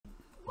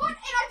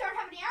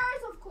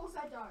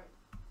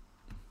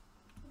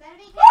Oh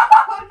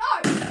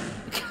no!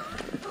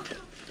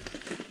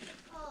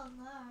 Oh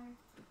no.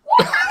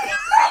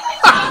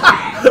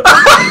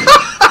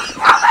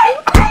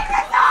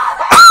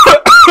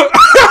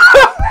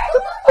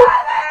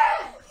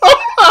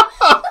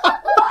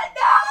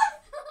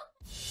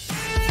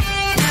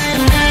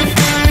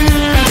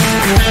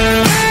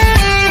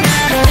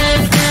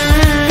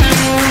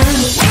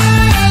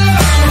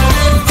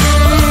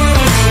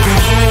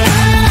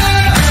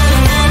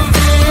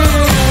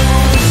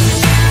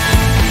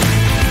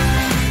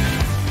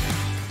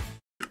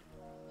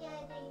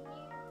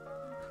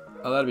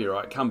 Oh, that'll be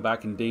right. Come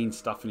back and Dean's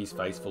stuffing his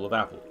face full of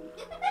apple.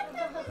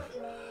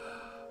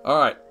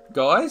 Alright,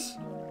 guys.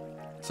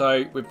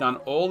 So, we've done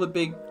all the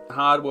big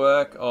hard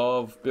work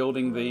of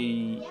building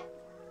the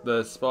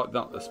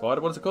spider,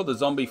 what is it called? The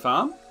zombie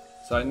farm.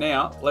 So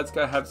now, let's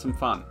go have some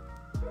fun.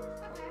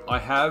 I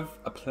have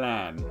a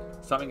plan.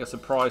 A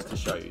surprise to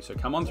show you. So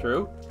come on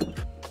through.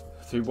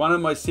 Through one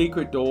of my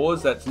secret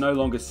doors that's no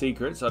longer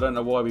secret, so I don't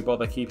know why we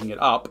bother keeping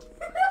it up.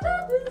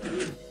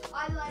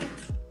 I like.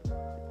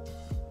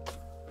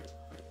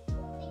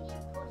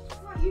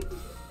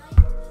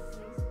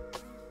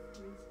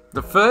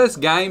 The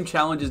first game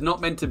challenge is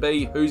not meant to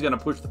be who's going to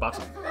push the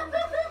button.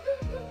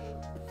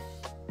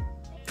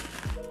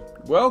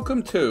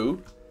 Welcome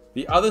to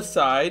the other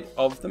side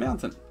of the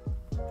mountain.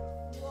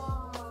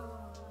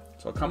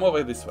 So I'll come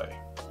over this way.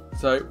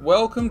 So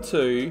welcome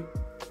to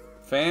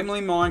Family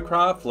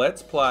Minecraft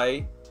Let's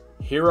Play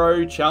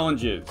Hero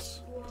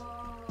Challenges.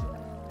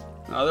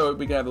 Now,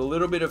 we can have a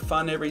little bit of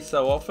fun every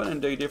so often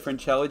and do different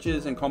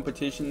challenges and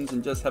competitions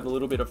and just have a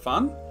little bit of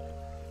fun.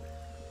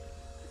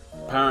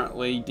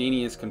 Apparently,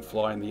 Dinius can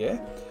fly in the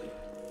air.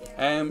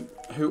 And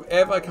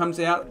whoever comes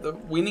out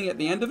winning at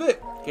the end of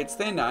it gets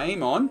their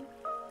name on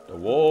the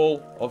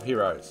Wall of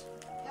Heroes.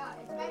 Yeah,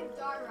 it's made of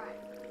diorite.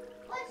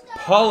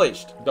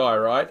 Polished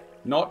diorite,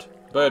 not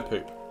bird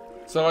poop.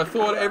 So I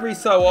thought every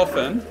so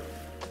often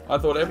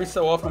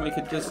we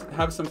could just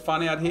have some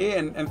fun out here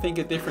and think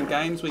of different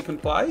games we can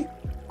play.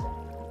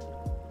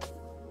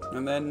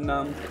 And then,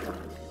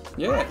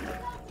 yeah,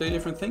 do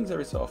different things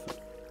every so often.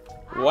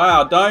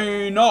 Wow,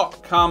 do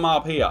not come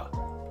up here.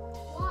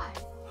 Why?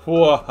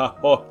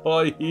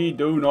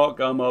 Do not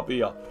come up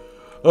here.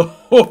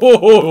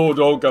 Oh,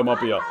 don't come up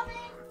here.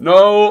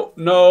 No,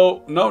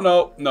 no, no,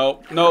 no,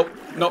 no, no,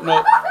 no,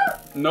 no,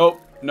 no,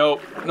 no,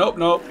 no,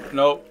 no,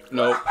 no,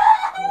 no.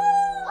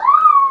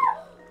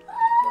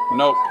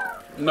 No,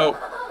 no,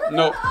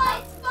 no.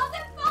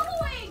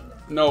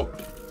 No,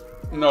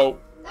 no,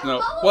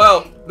 no.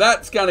 Well,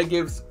 that's gonna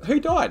give. Who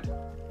died?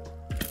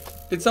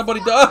 Did somebody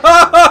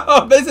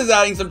die? This is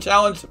adding some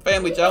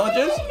family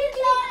challenges.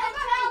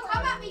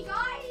 Come at me,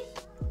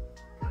 guys.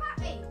 Come at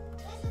me.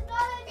 This is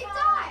not a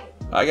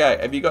die. Okay,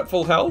 have you got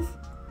full health?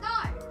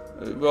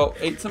 No. Well,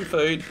 eat some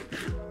food.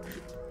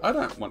 I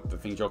don't want the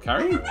things you're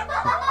carrying.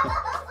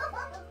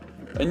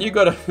 And you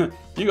got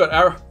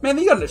arrow. Man,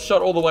 he got a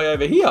shot all the way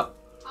over here.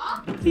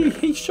 Huh?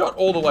 He shot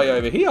all the way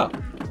over here.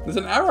 There's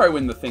an arrow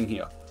in the thing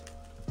here.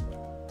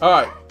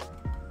 Alright.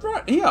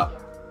 Right here.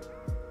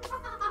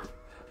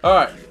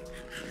 Alright.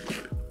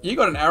 You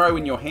got an arrow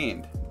in your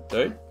hand,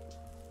 dude.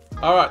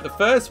 Alright, the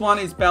first one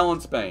is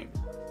balance beam.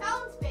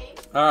 Balance beam?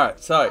 Alright,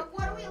 so.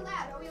 What are we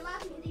allowed? Are we allowed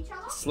to hit each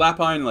other?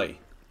 Slap only.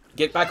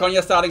 Get back on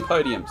your starting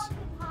podiums.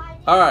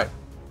 Alright.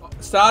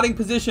 Starting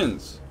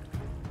positions.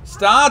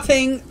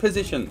 Starting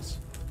positions.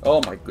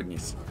 Oh my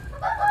goodness.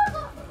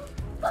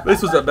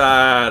 This was a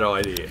bad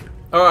idea.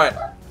 Alright.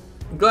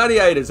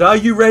 Gladiators, are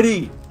you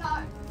ready?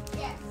 No.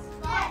 Yes.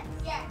 Yes.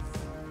 Yes.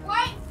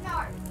 Wait,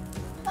 no.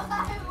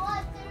 I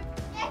want to.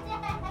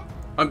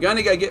 I'm going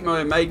to go get my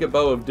Omega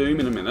Bow of Doom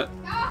in a minute.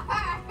 No.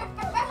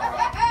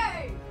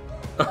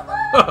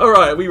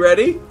 Alright, are we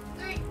ready?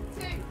 3,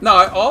 2. No,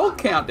 I'll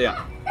count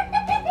down.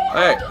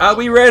 Hey, are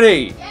we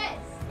ready? Yes.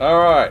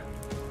 Alright.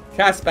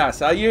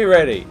 Caspas, are you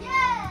ready?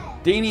 Yes.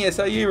 Dinius,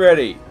 are you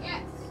ready?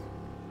 Yes.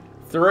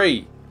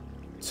 3,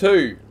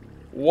 2,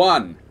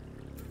 1.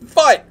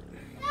 Fight!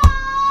 No.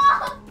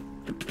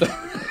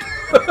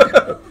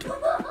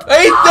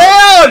 He's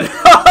down!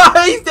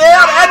 He's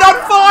down and on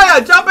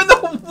fire! Jump in the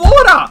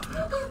water!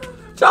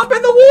 Jump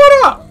in the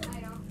water!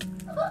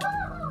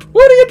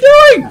 What are you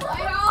doing?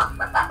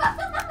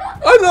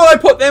 I thought I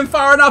put them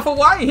far enough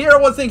away. Here I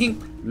was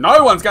thinking,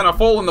 no one's going to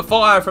fall in the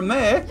fire from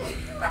there.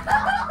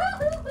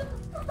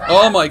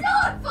 Oh my...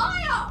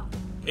 Fire.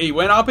 He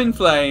went up in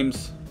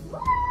flames.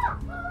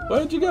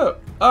 Where'd you go?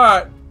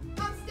 Alright.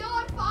 I'm still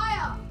on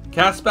fire.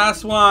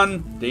 Caspas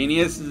 1,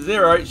 Dinius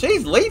 0.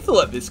 She's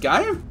lethal at this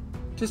game.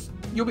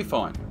 You'll be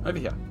fine. Over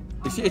here.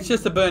 It's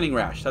just a burning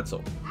rash, that's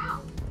all.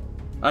 Ow.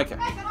 Okay.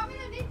 Hey, but I'm in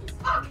a ninja.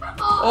 Oh, come on.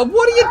 Oh,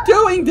 what are you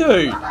doing,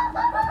 dude?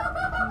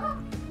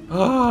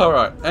 Oh,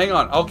 alright. Hang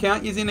on. I'll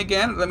count yous in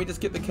again. Let me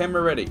just get the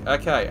camera ready.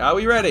 Okay. Are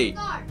we ready?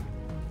 No.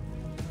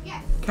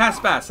 Yes.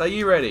 Caspas, are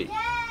you ready?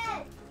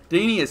 Yes.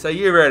 Dinius, are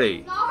you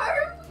ready? No.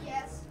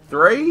 Yes.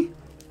 3,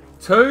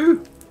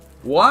 2,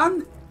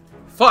 1.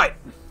 Fight!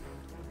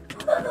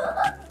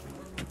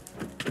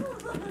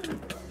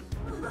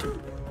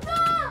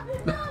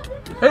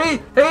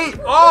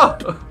 Oh,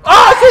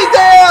 she's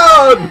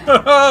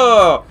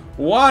down!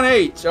 One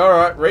each. All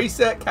right,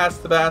 reset,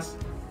 Castabas.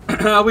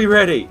 Are we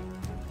ready?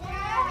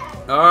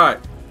 Yeah. All right.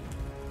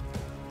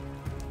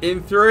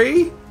 In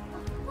 3,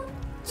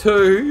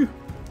 2,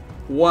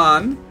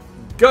 1,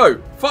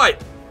 go.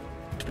 Fight.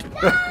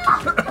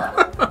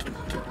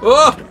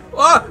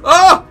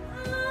 Oh!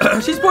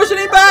 She's pushing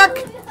him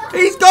back.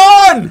 He's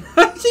gone.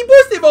 She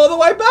pushed him all the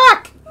way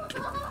back.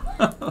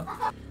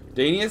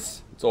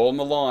 Denius, it's all on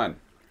the line.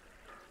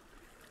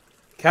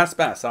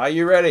 Caspas, are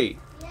you ready?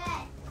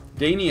 Yeah.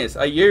 Denius,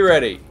 are you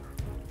ready?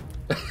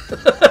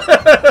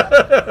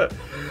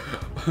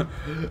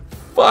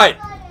 Fight!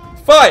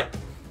 Fight!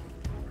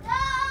 No!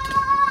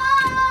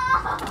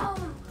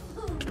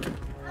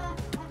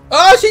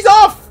 Oh, she's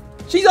off!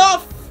 She's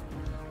off!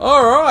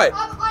 Alright.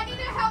 I need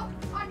help.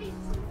 I need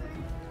some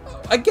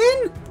food.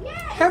 Again? Yeah.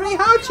 How many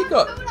hearts you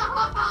got? 2.5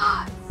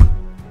 hearts.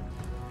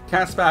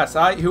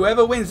 Caspas,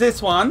 whoever wins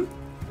this one,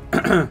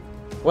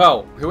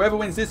 well, whoever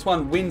wins this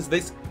one wins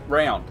this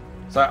round.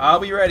 So are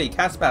we ready?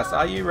 Caspas,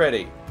 are you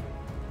ready?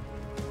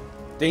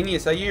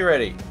 Denius, are you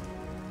ready?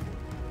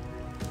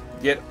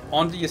 Get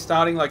onto your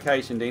starting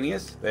location,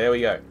 Denius. There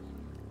we go.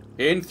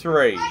 In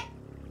 3.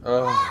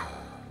 Oh.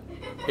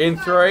 In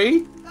 3,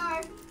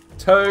 Go.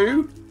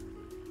 2,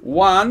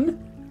 1,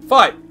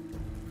 fight!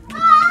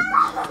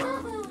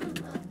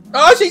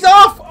 Oh, she's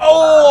off!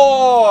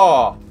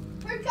 Oh!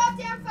 Who got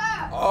down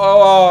first?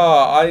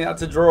 Oh, I think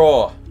that's a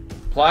draw.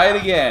 Play it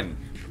again.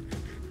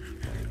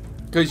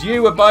 Because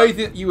you were both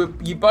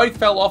you both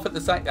fell off at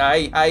the same.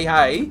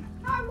 Hey.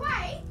 No,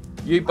 wait.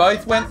 You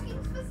both went.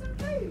 Asking for some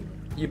food.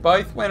 You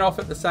both went off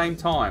at the same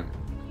time.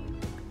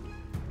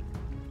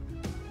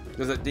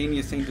 Because that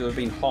Denia seemed to have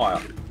been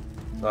higher.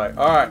 So,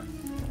 all right.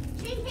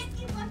 She hit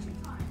you a bunch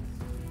of times.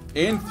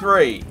 In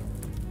 3,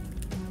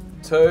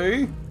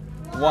 2,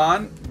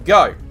 1,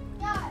 go.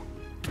 No.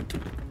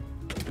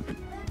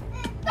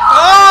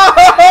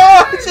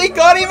 Oh! She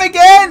got him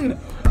again!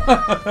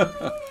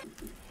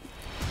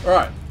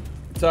 Alright,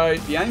 so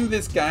the aim of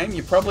this game,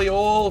 you've probably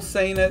all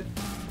seen it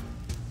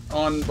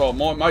on, well,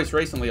 most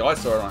recently I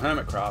saw it on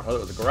Hermitcraft. I thought it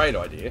was a great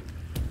idea.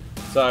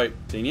 So,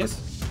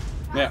 Genius.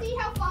 Can I see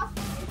how fast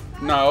it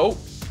is? No.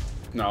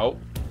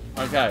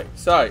 Okay,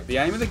 so the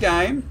aim of the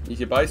game is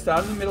you both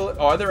start in the middle at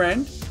either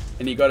end,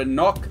 and you got to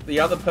knock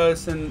the other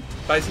person,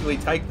 basically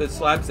take the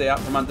slabs out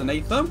from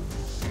underneath them,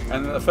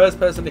 and the first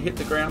person to hit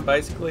the ground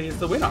basically is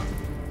the winner.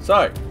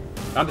 So,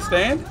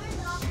 understand?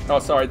 Oh,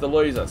 sorry, the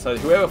loser. So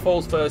whoever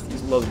falls first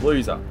is the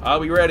loser. Are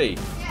we ready?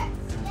 Yes.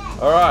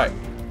 Alright.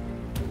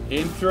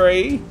 In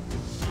 3,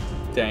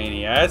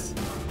 Danias.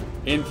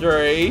 In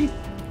 3,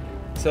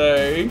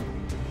 2,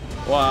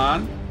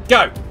 1,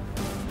 go!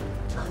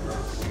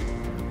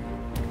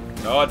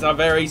 Oh, it's a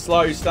very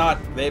slow start.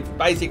 They've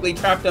basically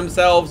trapped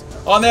themselves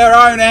on their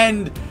own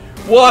end.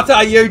 What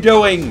are you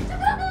doing?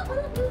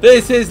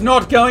 This is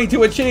not going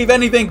to achieve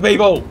anything,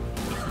 people.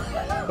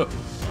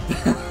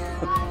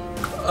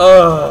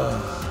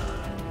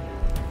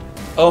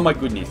 Oh my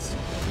goodness.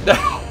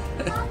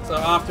 So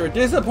after a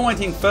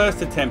disappointing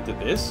first attempt at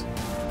this,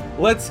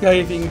 let's see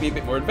if you can be a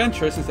bit more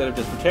adventurous instead of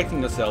just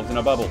protecting yourselves in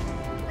a bubble.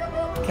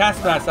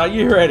 Caspas, are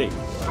you ready?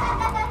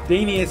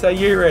 Denius, are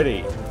you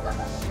ready?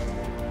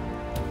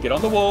 Get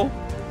on the wall.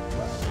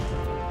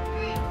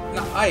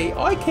 No,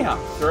 I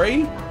count.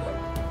 3,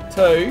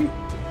 2,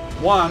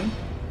 1.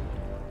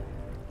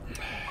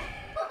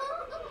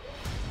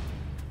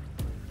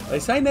 They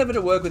say never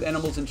to work with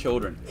animals and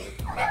children.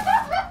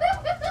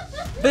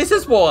 This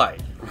is why.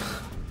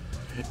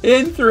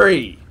 In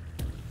 3,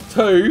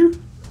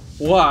 2,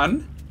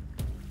 1,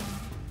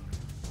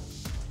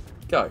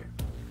 go.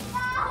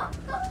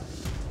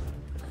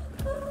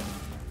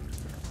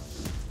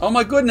 Oh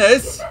my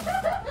goodness!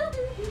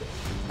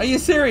 Are you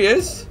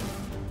serious?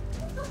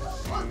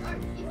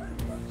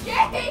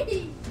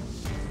 Yay!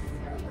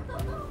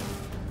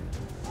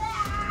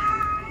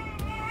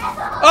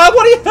 Oh,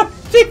 what are you?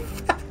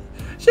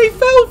 She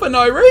fell for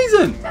no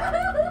reason.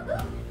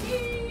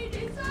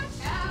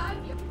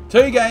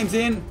 2 games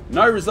in,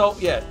 no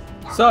result yet.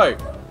 So,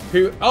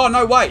 who? Oh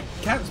no, wait.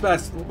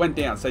 Capspass went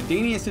down, so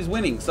Denius is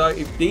winning. So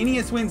if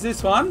Denius wins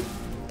this one,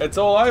 it's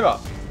all over.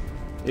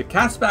 If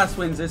Caspas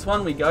wins this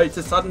one, we go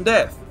to sudden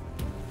death.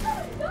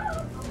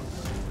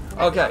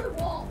 Okay.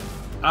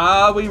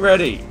 Are we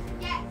ready?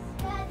 Yes.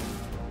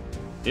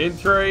 In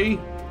 3,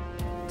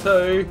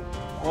 2,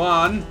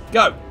 1,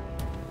 go.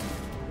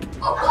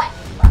 Oh, what?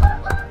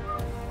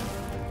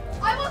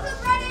 I wasn't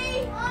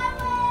ready.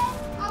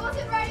 I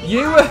wasn't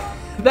ready.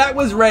 That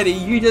was ready.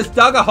 You just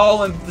dug a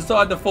hole and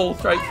decided to fall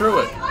straight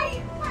through it.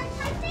 I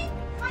think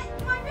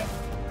my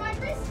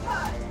wrist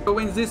hurt. Who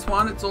wins this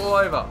one, it's all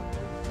over.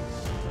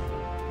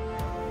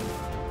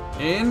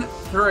 In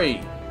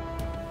 3,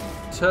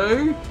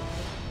 2,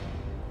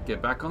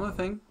 get back on the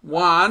thing.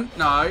 1,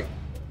 no.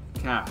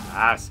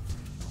 Cass.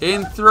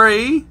 In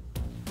 3,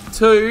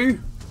 2,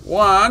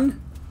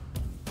 1,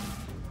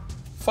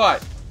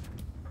 fight.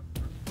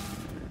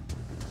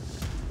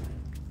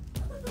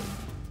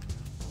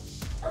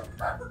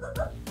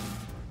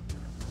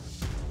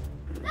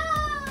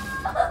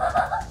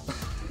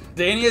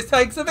 Denius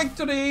takes a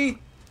victory.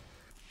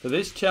 For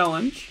this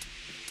challenge,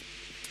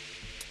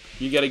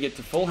 you got to get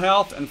to full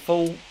health and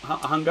full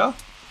hunger.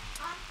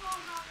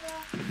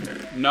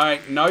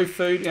 No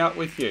food out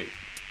with you.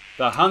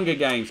 The Hunger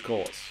Games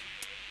course.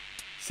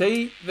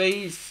 See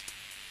this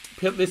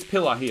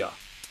pillar here?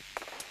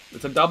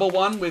 It's a double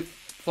one with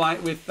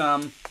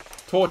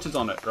torches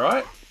on it,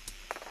 right?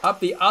 Up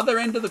the other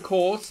end of the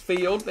course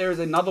field, there is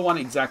another one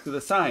exactly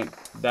the same.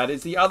 That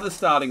is the other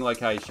starting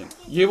location.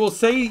 You will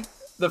see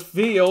the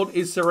field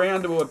is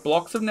surrounded with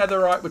blocks of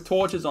netherite with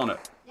torches on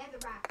it.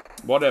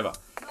 Netherrack. Whatever.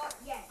 Not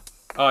yet.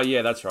 Oh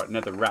yeah, that's right,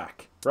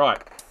 netherrack. Right.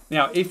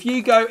 Now, if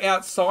you go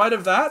outside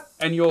of that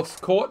and you're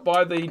caught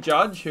by the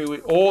judge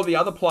or the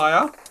other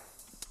player,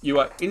 you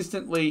are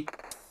instantly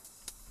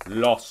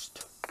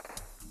lost.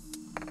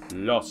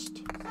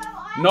 Lost.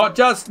 Not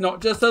just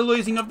the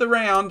losing of the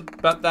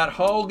round, but that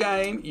whole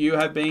game you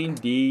have been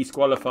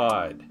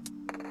disqualified.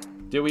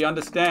 Do we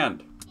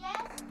understand?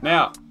 Yes.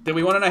 Now, do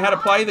we want to know how to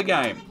play the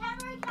game? The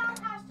camera account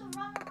has to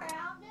run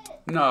around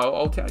it. No,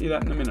 I'll tell you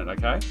that in a minute,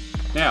 okay?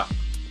 Now,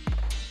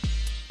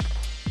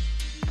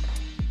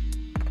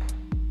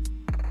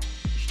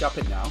 stop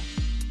it now.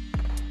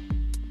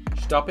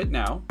 Stop it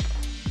now.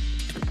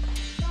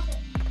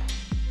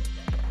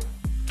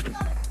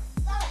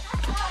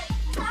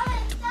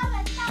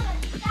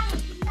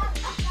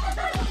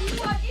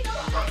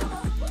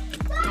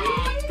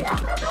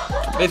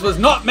 This was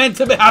not meant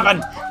to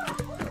happen.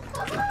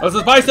 It was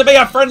supposed to be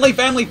a friendly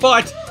family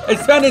fight.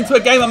 It's turned into a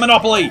game of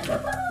Monopoly.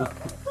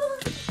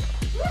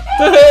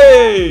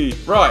 Hey!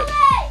 Right.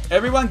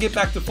 Everyone get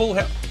back to full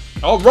health.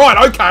 Oh,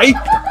 right. Okay.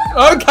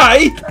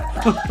 Okay.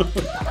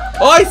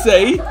 I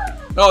see.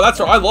 Oh, that's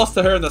right. I lost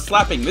to her in the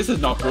slapping. This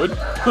is not good.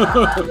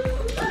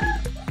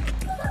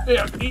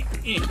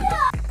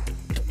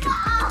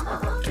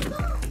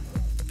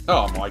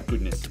 Oh, my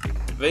goodness.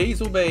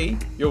 These will be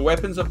your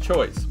weapons of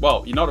choice.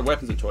 Well, you're not a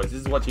weapons of choice. This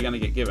is what you're going to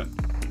get given.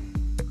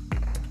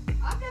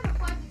 I've never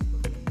played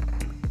this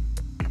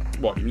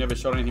before. What, you've never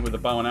shot anything with a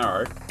bow and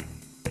arrow? I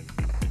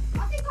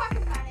think I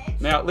can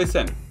manage. Now,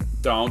 listen.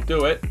 Don't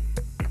do it.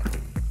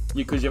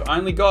 Because you've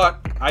only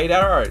got 8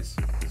 arrows.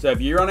 So if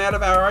you run out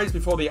of arrows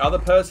before the other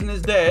person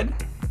is dead,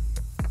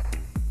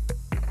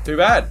 too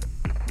bad.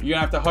 You're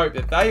going to have to hope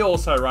that they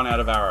also run out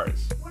of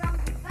arrows. Well,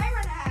 they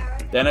run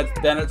out of arrows.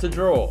 Then it's a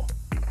draw.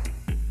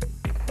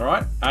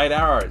 Alright, 8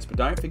 arrows. But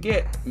don't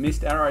forget,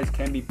 missed arrows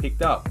can be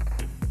picked up.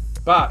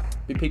 But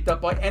be picked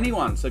up by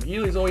anyone. So if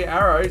you lose all your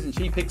arrows and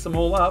she picks them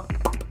all up.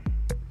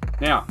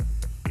 Now,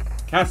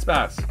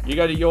 Caspas, you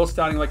go to your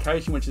starting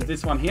location, which is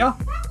this one here.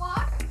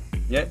 What?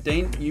 Yeah,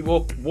 Dean, you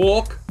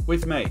walk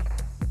with me.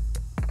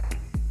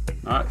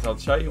 Alright, so I'll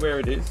show you where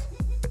it is.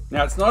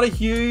 Now, it's not a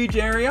huge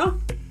area.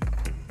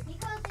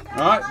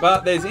 Alright,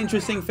 but there's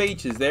interesting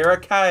features. There are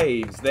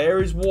caves.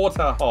 There is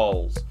water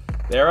holes.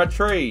 There are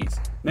trees.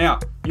 Now,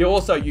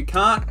 you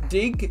can't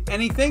dig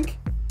anything.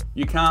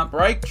 You can't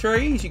break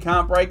trees. You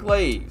can't break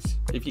leaves.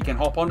 If you can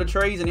hop onto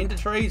trees and into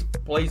trees,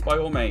 please by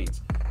all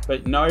means.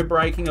 But no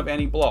breaking of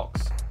any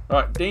blocks.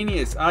 Alright,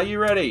 Denius, are you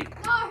ready?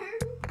 No.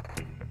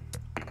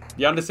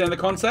 You understand the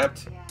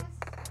concept?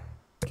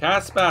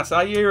 Yes. Caspas,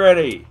 are you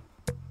ready?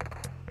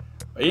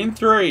 In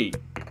 3,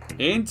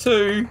 in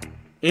 2,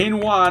 in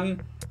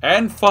 1,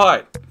 and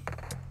fight.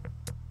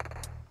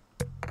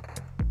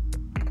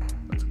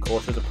 That's a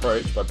cautious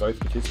approach by both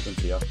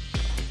participants here.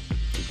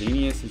 The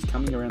Denius is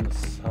coming around the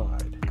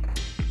side.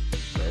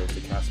 There's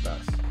the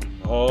Caspas.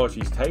 Oh,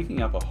 she's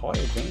taking up a high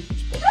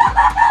advantage spot.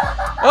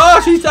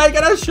 Oh, she's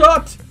taking a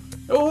shot!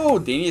 Oh,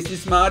 Denius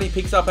is smart. He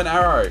picks up an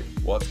arrow.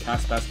 What's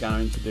Caspas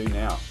going to do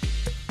now?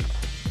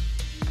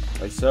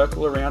 They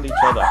circle around each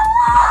other.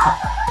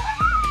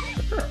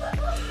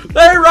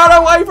 They run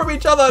away from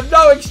each other.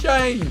 No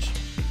exchange.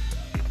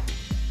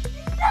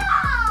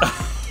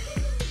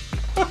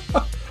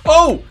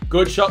 Oh,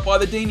 good shot by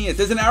the Denius.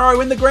 There's an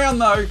arrow in the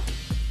ground though.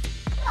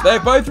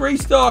 They've both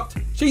restocked.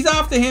 She's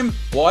after him.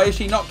 Why is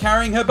she not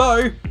carrying her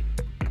bow?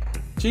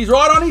 She's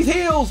right on his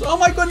heels. Oh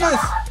my goodness.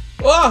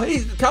 Oh,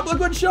 he's a couple of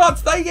good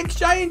shots. They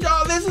exchange.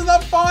 Oh, this is the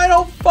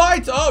final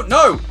fight. Oh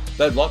no.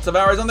 There's lots of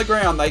arrows on the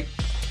ground.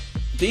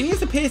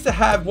 Denius appears to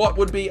have what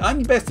would be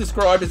only best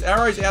described as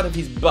arrows out of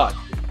his butt.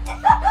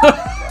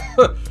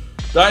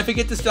 Don't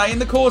forget to stay in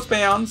the course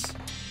bounds.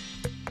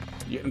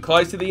 You're getting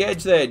close to the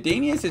edge there.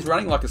 Denius is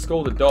running like a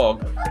scalded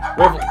dog.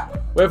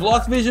 We've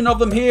lost vision of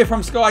them here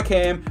from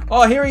Skycam.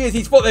 Oh, here he is.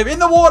 They're in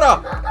the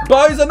water.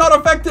 Bows are not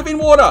effective in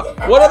water.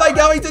 What are they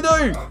going to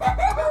do?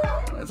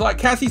 It's like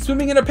Cassie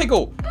swimming in a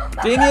pickle.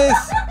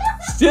 Denius,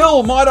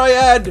 still, might I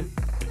add,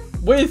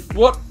 with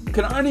what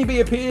can only be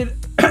appeared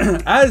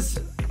as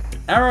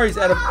arrows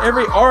out of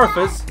every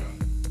orifice.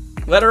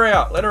 Let her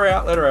out. Let her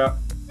out. Let her out.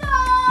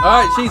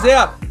 Alright, she's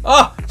out.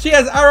 Oh, she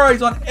has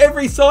arrows on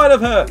every side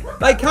of her.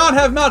 They can't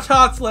have much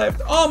hearts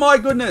left. Oh my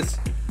goodness.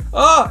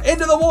 Oh,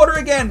 into the water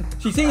again.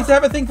 She seems to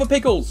have a thing for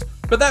pickles,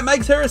 but that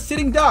makes her a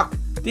sitting duck.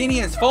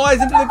 Denius flies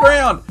into the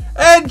ground,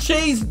 and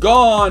she's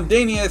gone.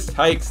 Denius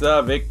takes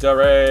the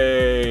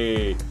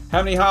victory.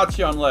 How many hearts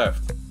you on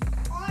left?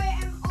 I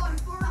am on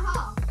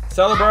 4.5.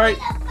 Celebrate.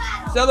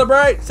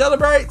 Celebrate!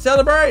 Celebrate!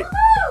 Celebrate!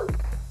 Woohoo!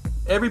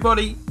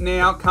 Everybody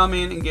now come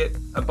in and get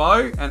a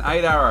bow and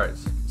 8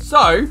 arrows.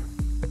 So,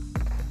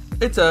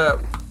 it's a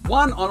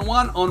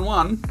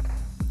 1-on-1-on-1,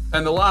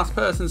 and the last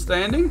person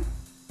standing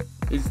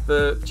is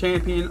the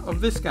champion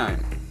of this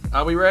game.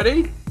 Are we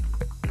ready?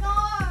 No.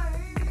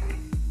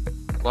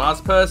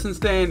 Last person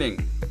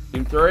standing.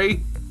 In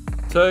 3,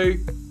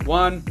 2,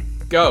 1,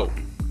 go.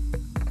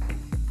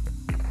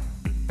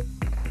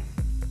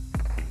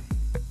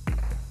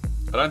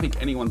 I don't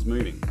think anyone's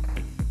moving.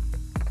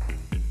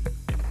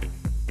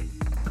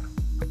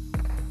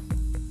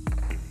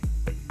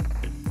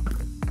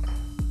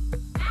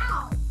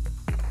 Ow.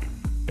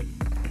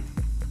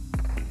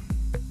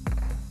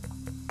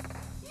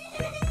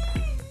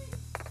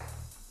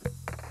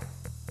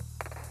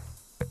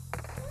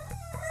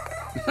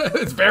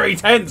 It's very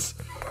tense.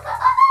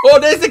 Oh,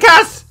 there's the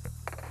Cass!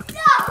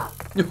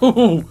 No.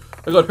 Oh,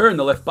 I got her in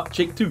the left butt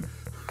cheek too.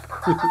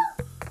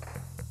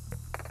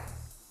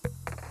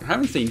 I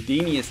haven't seen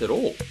Denius at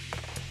all.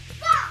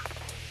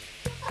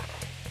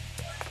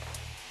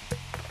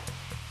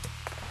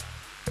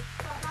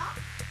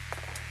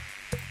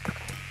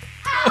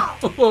 Ow.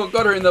 Oh,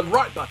 got her in the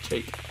right butt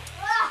cheek.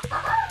 Leave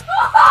me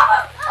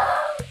alone.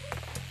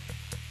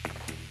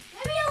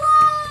 Leave me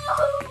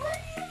alone.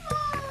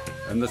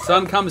 And the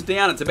sun comes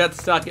down. It's about to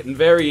start getting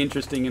very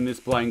interesting in this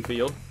playing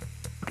field.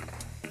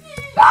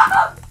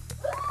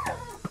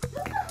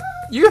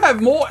 You have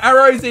more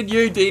arrows in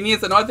you, Denius,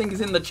 than I think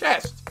is in the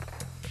chest.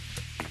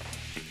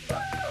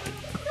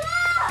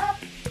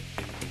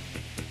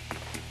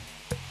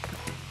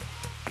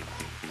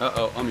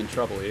 Uh-oh, I'm in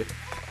trouble here.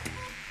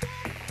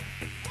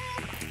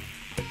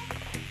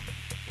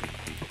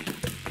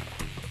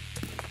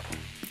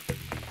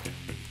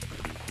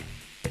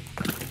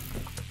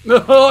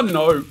 Oh,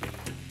 no.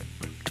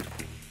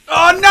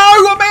 Oh,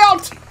 no, I'm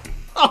out.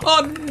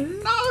 Oh,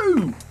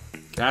 no.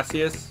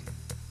 Cassius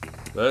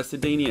versus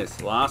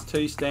Denius. Last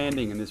two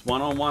standing in this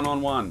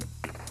 1-on-1-on-1.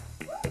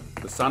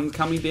 The sun's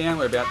coming down.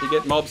 We're about to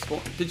get mobs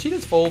spawn. Did she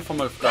just fall from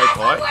a great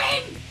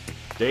height?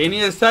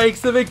 Denius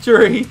takes the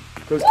victory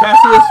because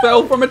Cassius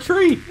fell from a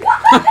tree.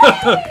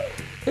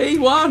 He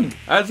won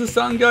as the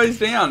sun goes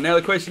down. Now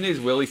the question is,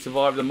 will he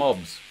survive the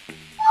mobs?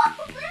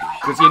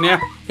 Because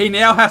he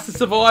now has to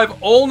survive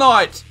all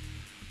night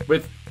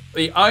with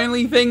the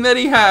only thing that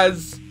he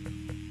has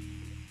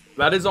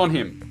that is on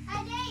him.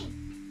 Hey,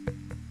 Dean.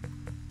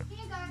 Here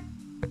you go.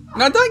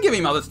 No, don't give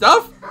him other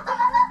stuff.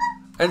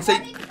 And I see,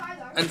 don't need to go, though.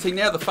 and see,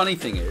 now the funny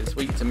thing is,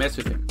 we get to mess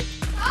with him.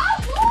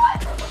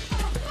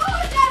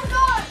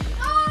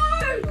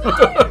 No,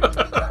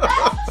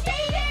 that's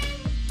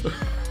cheating!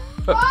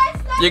 Why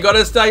is that? You got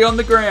to stay on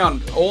the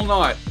ground all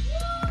night.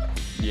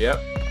 Yep.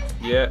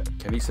 Yeah.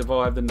 Can he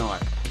survive the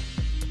night?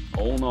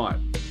 All night.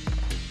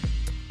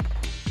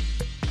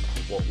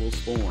 What will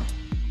spawn?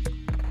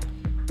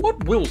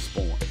 What will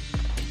spawn?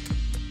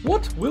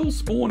 What will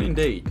spawn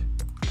indeed?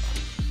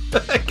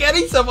 Can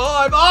he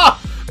survive?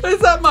 Ah! Oh, there's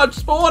that much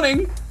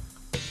spawning.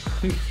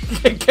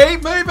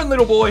 Keep moving,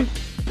 little boy.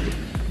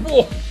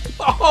 Whoa.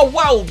 Oh,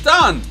 well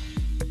done.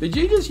 Did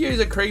you just use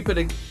a creeper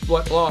to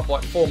blow up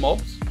like 4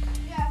 mobs?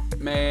 Yeah.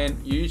 Man,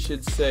 you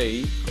should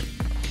see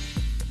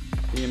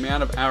the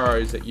amount of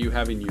arrows that you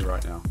have in you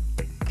right now.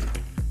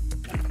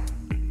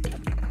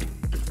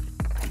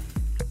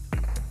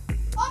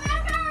 Oh,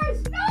 man,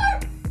 arrows! No!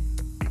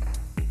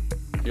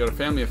 You got a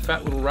family of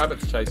fat little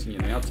rabbits chasing you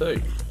now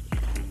too.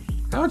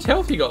 How much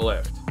health you got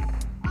left? 3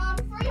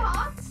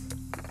 hearts.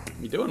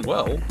 You're doing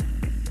well.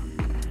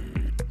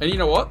 And you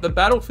know what? The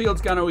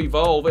battlefield's going to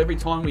evolve every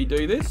time we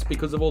do this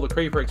because of all the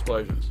creeper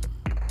explosions.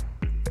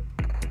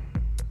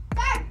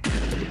 Dad!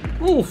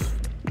 Oof.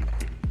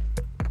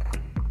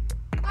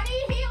 I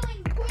need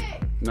healing,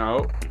 quick.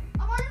 No.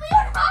 I'm only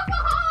on half a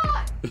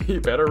heart.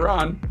 You better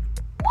run.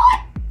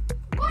 What?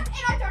 What? And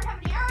I don't have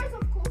any arrows?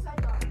 Of course I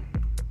don't.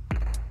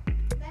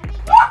 Let me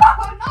go. Oh,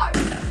 no. Oh,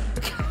 no.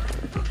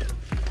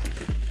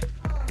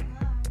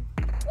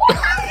 What?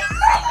 How many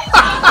creepers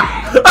are there?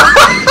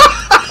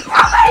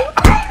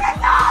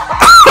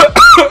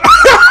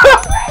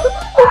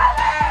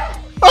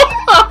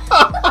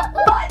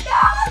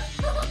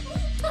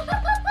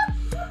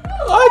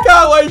 I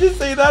can't wait to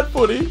see that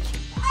footage.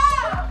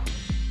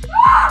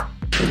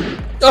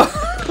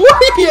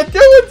 What are you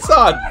doing,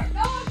 son?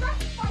 No, I'm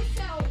wrecking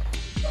myself.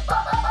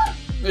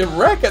 You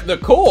wreck at the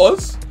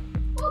course.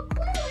 Well,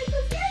 clearly,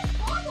 because there's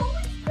one all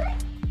these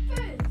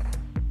creepers.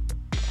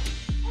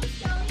 I'm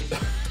scaling.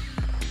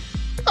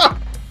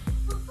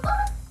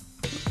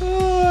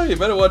 Oh, you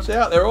better watch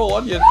out. They're all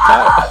on your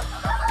tail.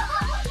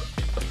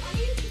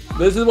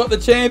 This is what the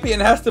champion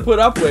has to put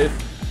up with.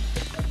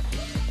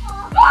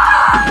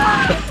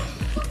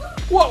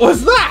 What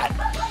was that? A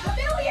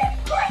million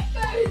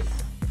creepers!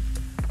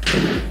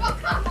 Oh,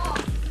 come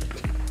on!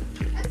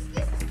 This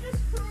is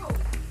just cruel.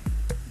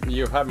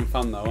 You're having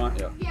fun though, aren't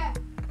you? Yeah.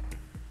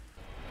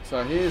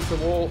 So here's the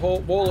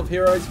wall of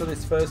heroes for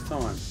this first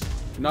time.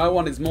 No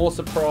one is more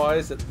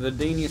surprised at the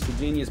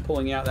genius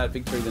pulling out that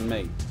victory than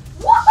me.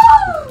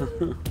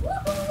 Woohoo!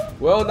 Woohoo!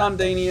 Well done,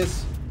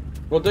 Denius.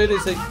 We'll do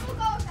this. Time to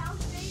go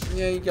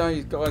Yeah,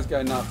 you guys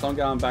go nuts. I'm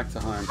going back to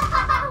home.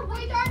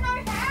 We don't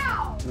know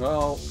how.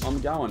 Well,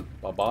 I'm going.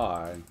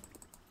 Bye-bye.